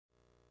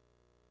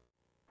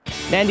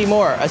Mandy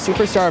Moore, a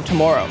superstar of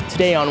tomorrow,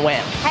 today on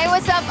WAM. Hey,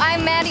 what's up?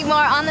 I'm Mandy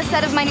Moore on the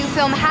set of my new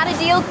film, How to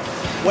Deal.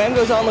 WAM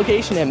goes on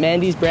location at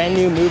Mandy's brand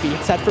new movie,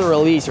 set for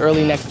release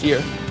early next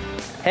year.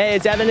 Hey,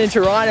 it's Evan in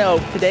Toronto.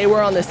 Today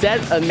we're on the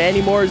set of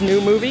Mandy Moore's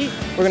new movie.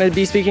 We're going to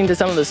be speaking to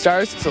some of the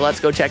stars, so let's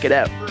go check it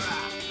out.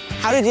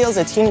 How to Deal is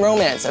a teen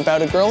romance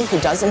about a girl who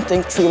doesn't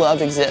think true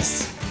love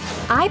exists.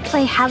 I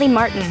play Hallie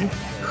Martin,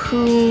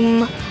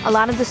 whom a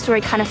lot of the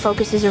story kind of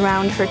focuses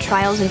around her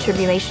trials and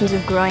tribulations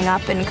of growing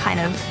up and kind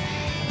of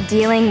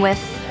dealing with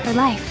her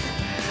life.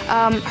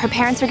 Her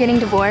parents are getting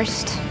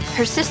divorced.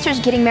 Her sister's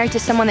getting married to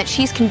someone that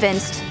she's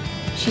convinced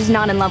she's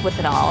not in love with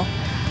at all.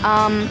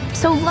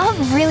 So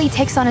love really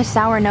takes on a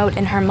sour note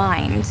in her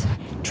mind.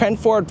 Trent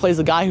Ford plays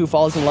the guy who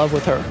falls in love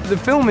with her. The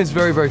film is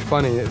very, very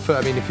funny.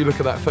 I mean, if you look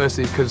at that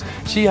firstly, because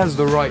she has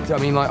the right to, I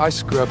mean, like, I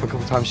screw up a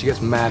couple of times, she gets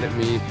mad at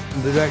me.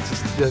 The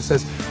director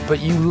says,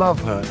 but you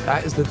love her.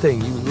 That is the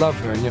thing, you love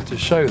her, and you have to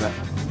show that.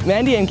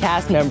 Mandy and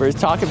cast members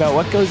talk about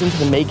what goes into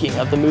the making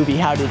of the movie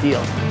How to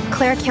Deal.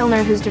 Claire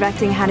Kilner, who's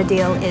directing How to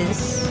Deal,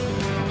 is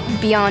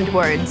beyond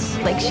words.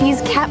 Like,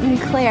 she's Captain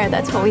Claire,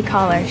 that's what we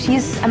call her.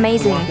 She's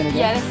amazing.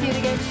 Yeah, let's see it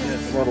again.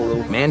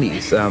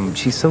 Mandy's,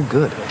 she's so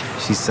good.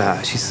 She's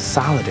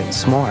solid and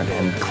smart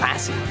and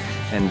classy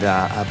and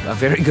a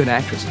very good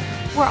actress.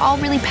 We're all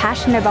really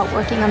passionate about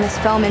working on this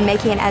film and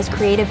making it as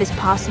creative as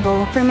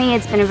possible. For me,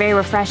 it's been a very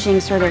refreshing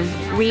sort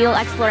of real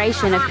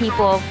exploration of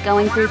people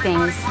going through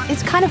things.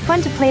 It's kind of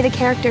fun to play the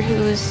character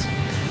who's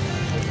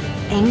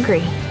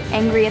angry.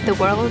 Angry at the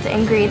world,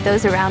 angry at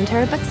those around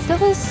her, but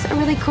still is a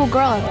really cool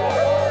girl.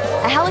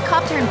 A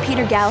helicopter and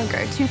Peter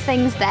Gallagher, two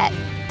things that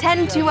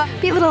tend to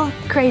be a little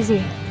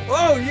crazy.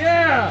 Oh,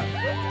 yeah!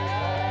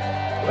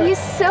 He's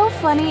so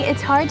funny,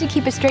 it's hard to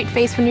keep a straight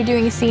face when you're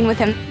doing a scene with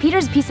him.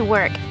 Peter's a piece of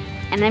work,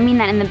 and I mean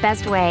that in the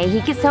best way.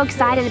 He gets so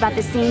excited about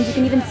the scenes, you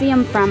can even see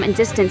him from a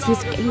distance.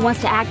 He wants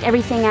to act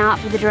everything out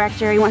for the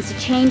director, he wants to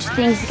change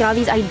things, he's got all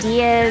these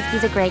ideas.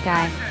 He's a great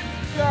guy.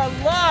 We are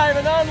live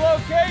and on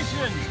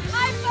location!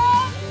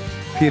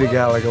 Peter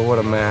Gallagher, what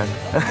a man.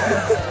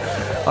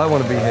 I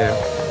want to be here.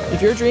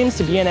 If your dream's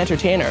to be an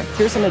entertainer,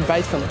 here's some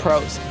advice from the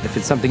pros. If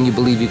it's something you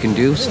believe you can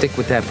do, stick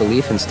with that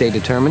belief and stay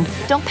determined.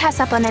 Don't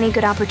pass up on any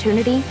good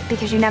opportunity,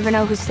 because you never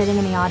know who's sitting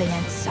in the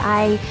audience.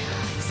 I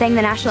sang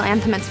the national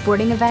anthem at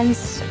sporting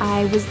events.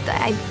 I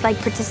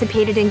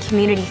participated in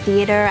community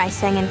theater. I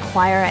sang in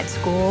choir at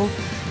school.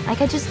 Like,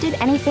 I just did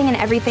anything and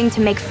everything to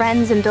make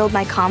friends and build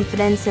my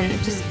confidence and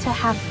just to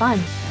have fun.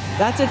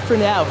 That's it for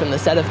now from the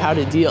set of How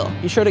to Deal.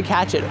 Be sure to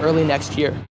catch it early next year.